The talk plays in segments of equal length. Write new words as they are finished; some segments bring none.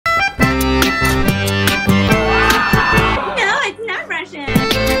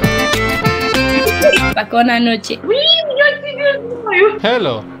Спокойной ночи. Блин, я тебя знаю.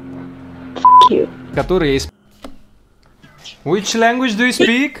 Hello. You. Который есть. Which language do you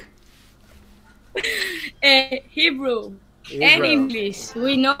speak? Hebrew and English.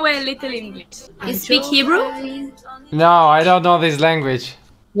 We know a little English. You speak Hebrew? No, I don't know this language.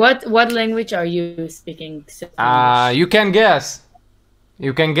 What language are you speaking? You can guess.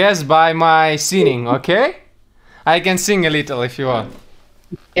 You can guess by my singing, okay? I can sing a little if you want.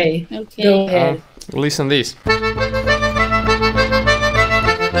 Okay. Okay. Go ahead. Listen this.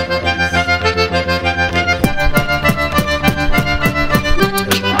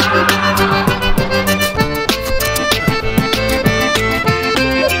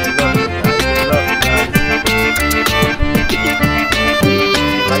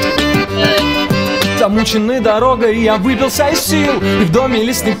 Замученный дорогой я выбился из сил, и в доме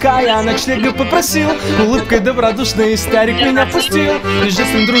лесника я ночлега попросил. Улыбкой добродушной старик меня пустил, и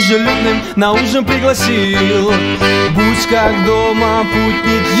жестом дружелюбным на ужин пригласил. Будь как дома,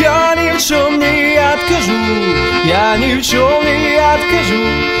 путник, я ни в чем не откажу. Я ни в чем не откажу.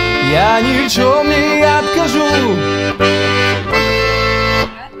 Я ни в чем не откажу.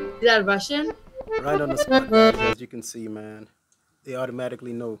 Is that Russian? Right on the spot, guys, as you can see, man. They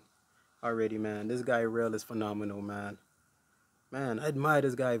automatically know already, man. This guy real is phenomenal, man. Man, I admire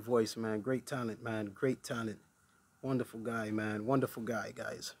this guy's voice, man. Great talent, man. Great talent. Wonderful guy, man. Wonderful guy,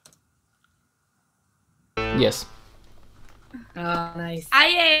 guys. Yes. Oh, nice. I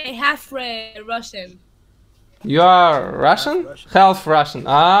am half Russian. You are Russian? Half Russian.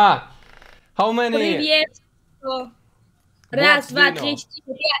 Ah. How many? Привет. Раз, do два, you три, know?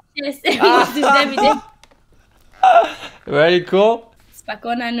 четыре, пять, шесть. Very cool.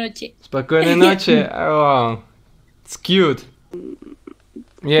 Спокойной ночи. Спокойной ночи. Oh, it's cute.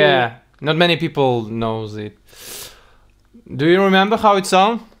 Yeah, not many people knows it. Do you remember how it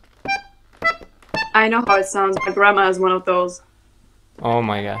sounds? I know how it sounds. My grandma has one of those. Oh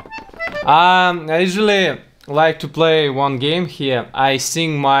my god. I usually like to play one game here. I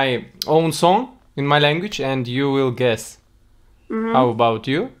sing my own song in my language and you will guess. How about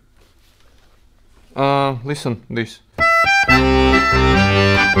you? Listen this.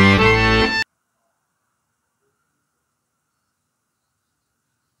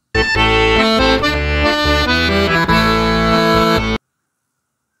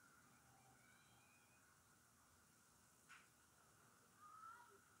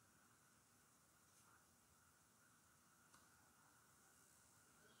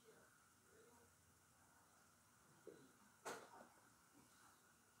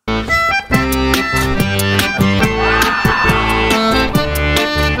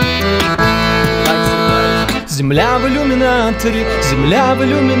 Земля в иллюминаторе, земля в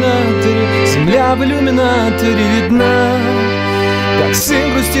иллюминаторе, земля в иллюминаторе видна. Как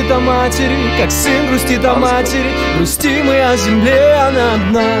сын грустит о матери, как сын грустит о матери, грустим мы о земле, она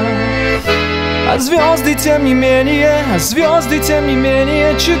одна. А звезды тем не менее, а звезды тем не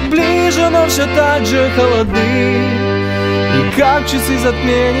менее, чуть ближе, но все так же холодны. И как часы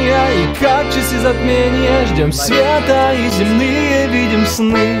затмения, и как часы затмения, ждем света и земные видим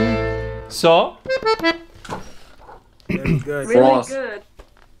сны. So? Very good. Really good.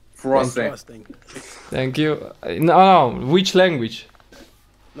 Frosting. Thank you. No, which language?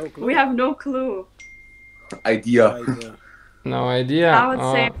 No clue. We have no clue. Idea. Idea. No idea. I would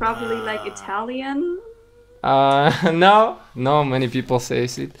say probably like Italian. No, many people say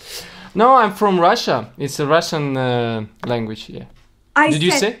it. No, I'm from Russia. It's a Russian language. Yeah. Did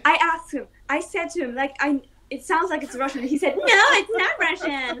you say? I asked him. I said to him, like, it sounds like it's Russian. He said, no, it's not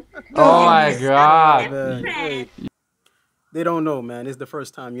Russian. Oh my God. Man, hey, they don't know, man. It's the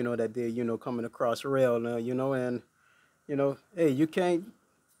first time, you know, that they're, you know, coming across rail, you know, and, you know, hey, you can't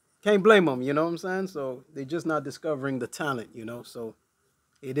blame them, you know what I'm saying? So they're just not discovering the talent, you know, so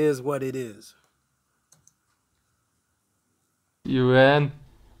it is what it is. UN.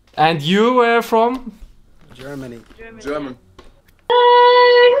 And you were from? Germany. German.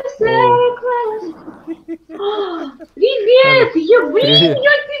 Привет! Привет.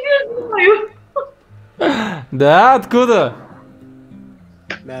 Я тебя знаю. Да, откуда?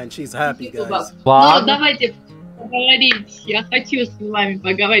 Man, she's happy, guys. Ну, Ладно. давайте поговорить. Я хочу с вами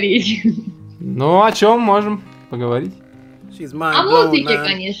поговорить. Ну, о чем можем поговорить? She's О mind blown, музыке, man.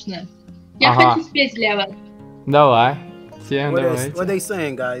 конечно. Я Ага. хочу спеть для вас. Давай. Всем What давайте. they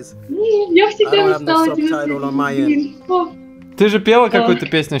saying, guys? Я I всегда don't have no устала subtitle on my end. Ты же пела какую-то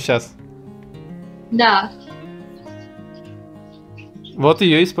песню сейчас. Да. Вот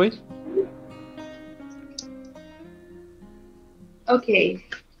ее и спой. Окей.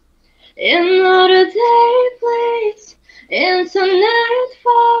 In order day place, It's a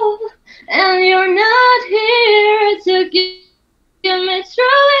nightfall, and you're not here to give me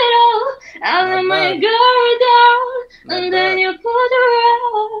through it all. I let my guard down, and then you pulled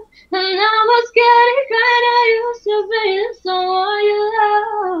around, and I was getting kinda used to being someone you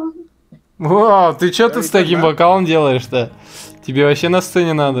love. Вау, ты что тут с таким вокалом делаешь-то? Тебе вообще на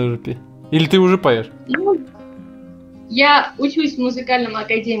сцене надо уже петь? Или ты уже поешь? Ну, я учусь в музыкальном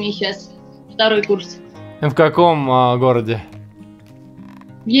академии сейчас, 2-й курс. В каком городе?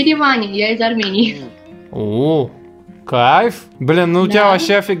 В Ереване, я из Армении. О, кайф. Блин, ну у тебя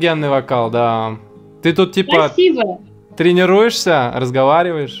вообще офигенный вокал, да. Ты тут типа Спасибо. тренируешься,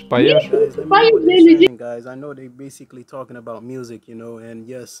 разговариваешь, поешь? Guys, I know they basically talking about music, you know, and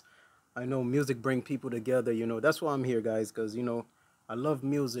yes, I know music bring people together, you know. That's why I'm here, guys, because, you know, I love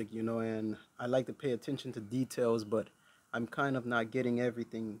music, you know, and I like to pay attention to details, but I'm kind of not getting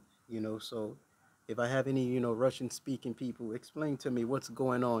everything, you know, so if I have any, you know, Russian-speaking people, explain to me what's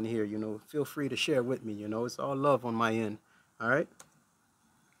going on here, you know. Feel free to share with me, you know. It's all love on my end, all right?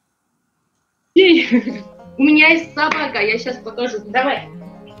 У меня есть собака, я сейчас покажу. Давай.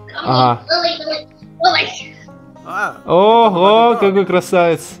 Ага. Давай. Ого, какой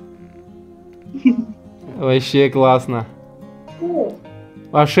красавец. Вообще классно.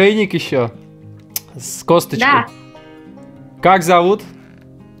 Ошейник еще. С косточкой. Да. Как зовут?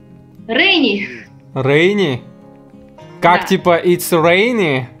 Рейни. Рейни? Как Да. типа It's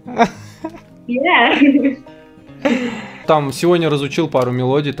Rainy? Yeah. Там сегодня разучил пару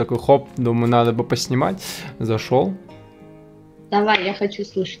мелодий, такой хоп, думаю, надо бы поснимать. Зашел. Давай, я хочу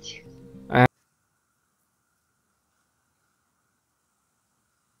слышать.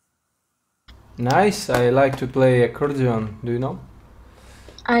 Nice, I like to play accordion. Do you know?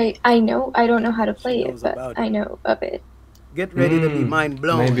 I know. I don't know how to play She it, knows but about I it. know of it. Get ready to be mind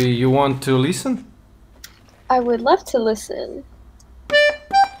blown. Maybe you want to listen? I would love to listen.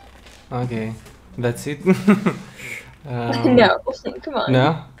 Okay, that's it. No, come on.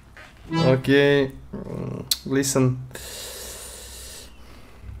 No? Okay, listen.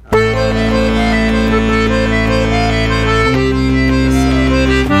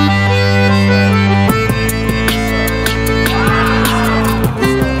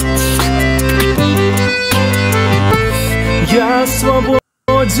 Я свободен,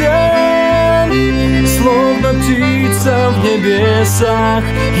 словно птица в небесах.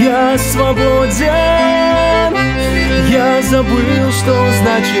 Я свободен, я забыл, что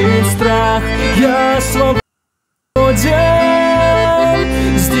значит страх. Я свободен,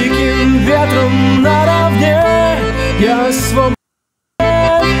 с диким ветром наравне. Я свободен,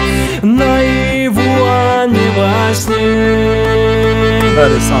 наяву, а не во сне.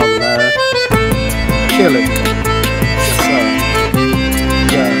 Love this song, man. Kill it. Yes, sir.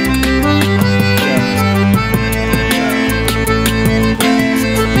 Yeah.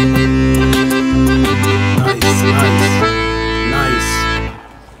 Nice.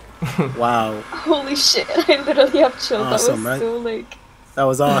 Wow. Holy shit! I literally have chills. Awesome, that was right? so like. That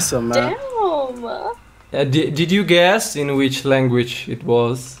was awesome, man. Damn. Did you guess in which language it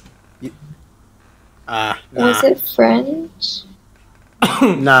was? Nah. Was it French?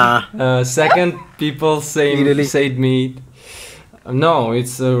 Nah. Second, people Italy. said me. No,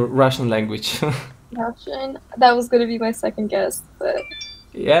 it's a Russian language. Russian. That was gonna be my second guess, but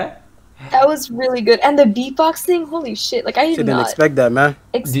Yeah. that was really good. And the beatbox thing, holy shit! Like I did Didn't not expect that, man.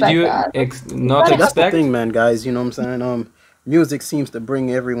 expect Did you that. not That's That's the expect? thing, man, guys. You know what I'm saying? Music seems to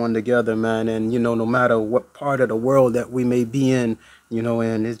bring everyone together, man. And, you know, no matter what part of the world that we may be in, you know,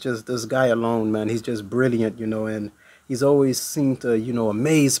 and it's just this guy alone, man. He's just brilliant, you know, and he's always seemed to, you know,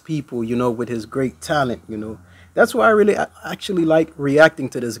 amaze people, you know, with his great talent, you know. That's why I actually like reacting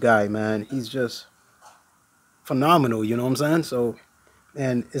to this guy, man. He's just phenomenal, you know what I'm saying? So,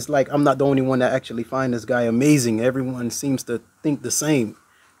 and it's like I'm not the only one that actually find this guy amazing. Everyone seems to think the same.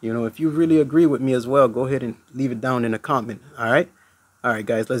 You know, if you really agree with me as well, go ahead and leave it down in a comment. All right? All right,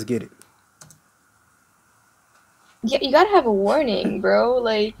 guys, let's get it. Yeah, you gotta have a warning, bro.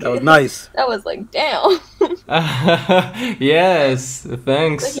 Like That was nice. that was like, damn. Yes,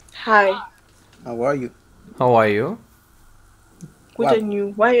 thanks. Hi, How are you? How are you? good Wow. on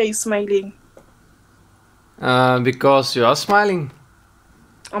you. Why are you smiling? Because you are smiling.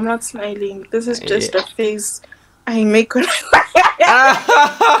 I'm not smiling. This is just a face I make when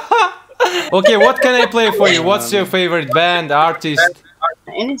Okay, what can I play for you? What's your favorite band, artist?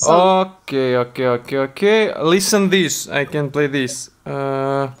 Any song. Okay. Listen this. I can play this. You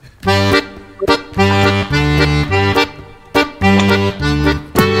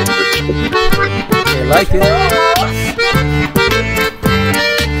like it?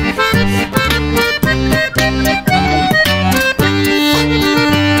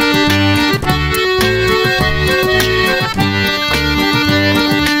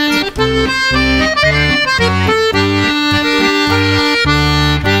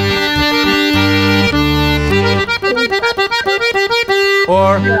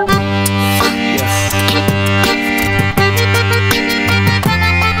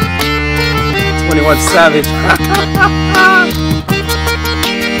 21 Savage.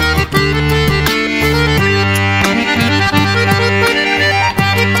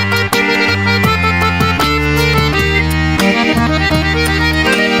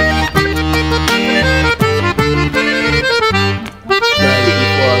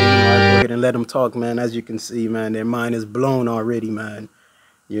 And let them talk, man. As you can see, man, their mind is blown already, man.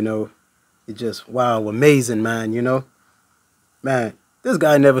 You know, it just, wow, amazing, man. You know, man, this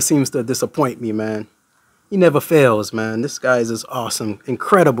guy never seems to disappoint me, man. He never fails, man. This guy is just awesome,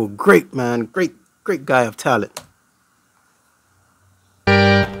 incredible, great, man, great guy of talent.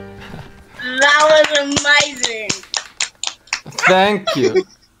 That was amazing. Thank you.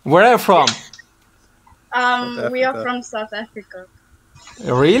 Where are you from? We are from South Africa.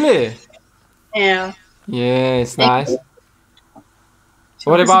 Really? Yeah. Yeah, it's nice.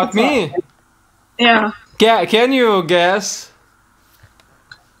 What about me? Yeah. Can you guess?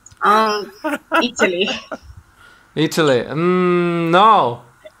 Italy. Italy. No.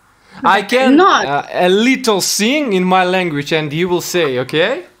 I can a little sing in my language and you will say,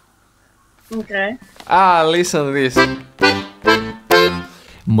 okay? Okay. Listen this.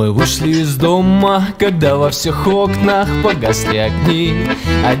 Мы вышли из дома, когда во всех окнах погасли огни.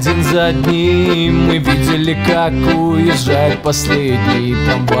 Один за одним мы видели, как уезжает последний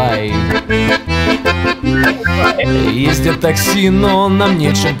трамвай. Ездят такси, но нам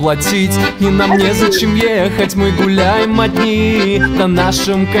нечем платить, и нам незачем ехать, мы гуляем одни. На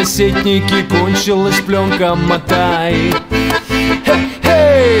нашем кассетнике кончилась пленка, мотай.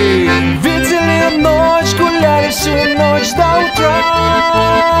 Хей, видели ночь, гуляли всю ночь до утра.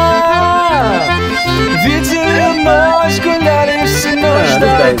 Видели ночь, гуляли всю ночь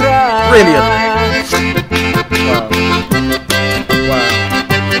до утра. Video.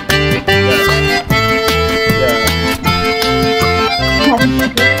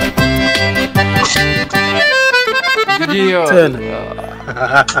 10.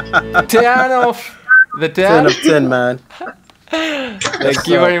 10 of the 10? 10 of 10, man. Thank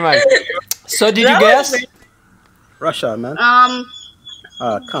you very much. So did you guess? Russia, man.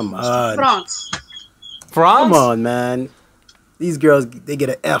 Come on. France. France? Come on, man. These girls, they get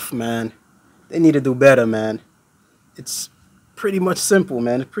an F, man. They need to do better, man. It's pretty much simple,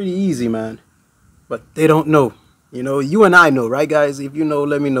 man. It's pretty easy, man. But they don't know. You know, you and I know, right, guys? If you know,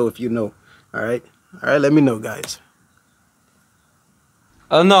 let me know if you know. All right? All right, let me know, guys.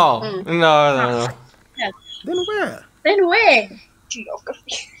 No. No. Then where? Then where?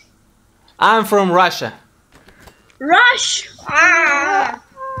 Geography. I'm from Russia. Russia.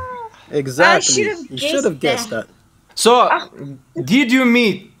 Exactly. You should have guessed that. So, did you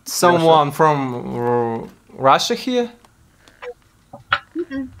meet someone from Russia here?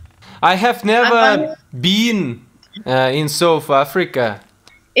 I have never been in South Africa.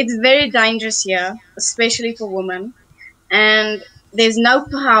 It's very dangerous here, especially for women. And there's no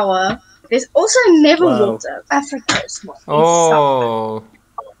power. There's also never water. Africa is small. Oh.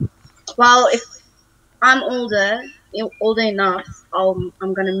 Well, if I'm older enough, I'm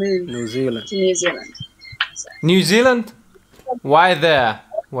gonna move New Zealand. to New Zealand. So. New Zealand? Why there?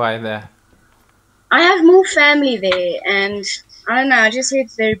 Why there? I have more family there, and I don't know. I just hear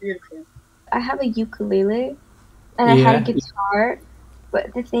it's very beautiful. I have a ukulele, and I had a guitar,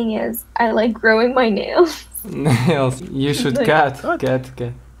 but the thing is, I like growing my nails. Nails? You should cut.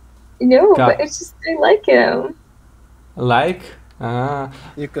 No, but it's just I like him. Like?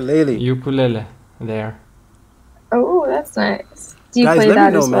 Ukulele. Ukulele. There. Oh, that's nice. Do you Guys, play let that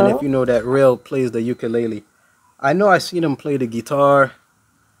me know, as man, well? if you know that Rail plays the ukulele. I know I seen him play the guitar.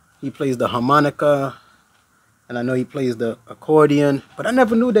 He plays the harmonica. And I know he plays the accordion. But I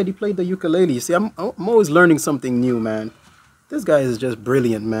never knew that he played the ukulele. See, I'm always learning something new, man. This guy is just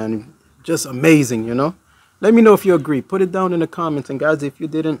brilliant, man. Just amazing, you know? Let me know if you agree. Put it down in the comments. And guys, if you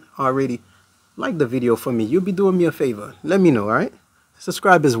didn't already like the video for me, you'll be doing me a favor. Let me know, all right?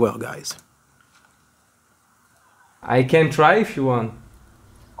 Subscribe as well, guys. I can try if you want.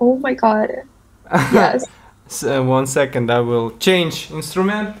 Oh my god. Yes. So, 1 second, I will change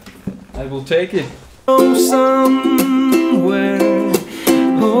instrument. I will take it. Somewhere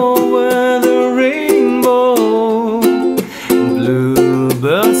over the rainbow,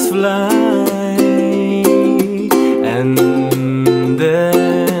 bluebirds fly, and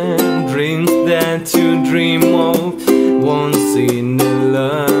then dreams that you dream of once in a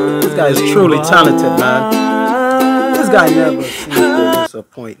life. This guy is truly talented, man. This guy never seems to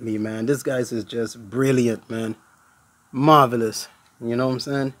disappoint me, man. This guy is just brilliant, man. Marvelous. You know what I'm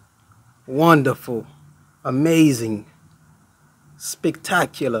saying? Wonderful. Amazing.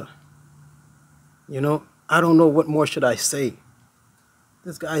 Spectacular. You know, I don't know what more should I say.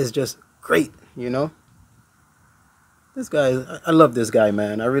 This guy is just great. you know. This guy, I love this guy,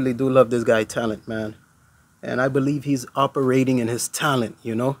 man. I really do love this guy's talent, man. And I believe he's operating in his talent,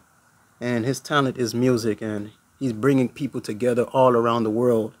 you know. And his talent is music, and he's bringing people together all around the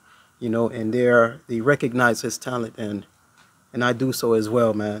world, you know, and they recognize his talent, and I do so as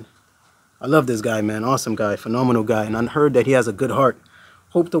well, man. I love this guy, man. Awesome guy, phenomenal guy, and I heard that he has a good heart.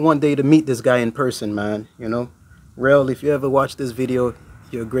 Hope to one day to meet this guy in person, man, you know. Rel, if you ever watch this video,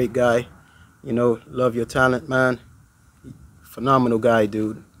 you're a great guy, you know, love your talent, man. Phenomenal guy,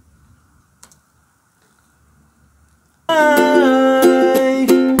 dude.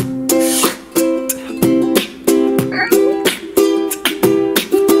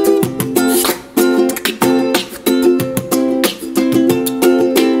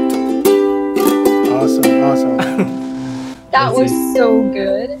 That was so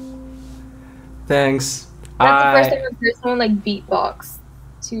good. Thanks. That's the first time I've heard someone like beatbox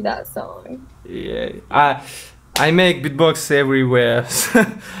to that song. Yeah, I make beatbox everywhere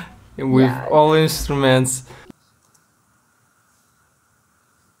with all instruments.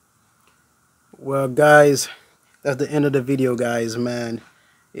 Well, guys, that's the end of the video, guys, man.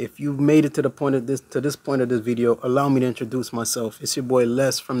 If you made it to the point of this point of this video, allow me to introduce myself. It's your boy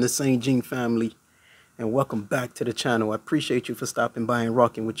Les from the St. Jean family, and welcome back to the channel. I appreciate you for stopping by and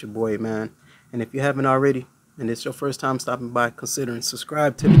rocking with your boy, man. And if you haven't already, and it's your first time stopping by, consider and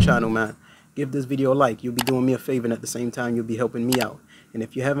subscribe to the channel, man. Give this video a like. You'll be doing me a favor, and at the same time, you'll be helping me out. And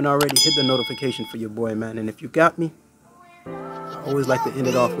if you haven't already, hit the notification for your boy, man. And if you got me, I always like to end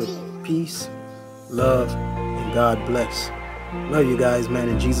it off with peace, love, and God bless. Love you guys, man,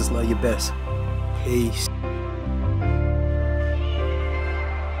 and Jesus love you best. Peace.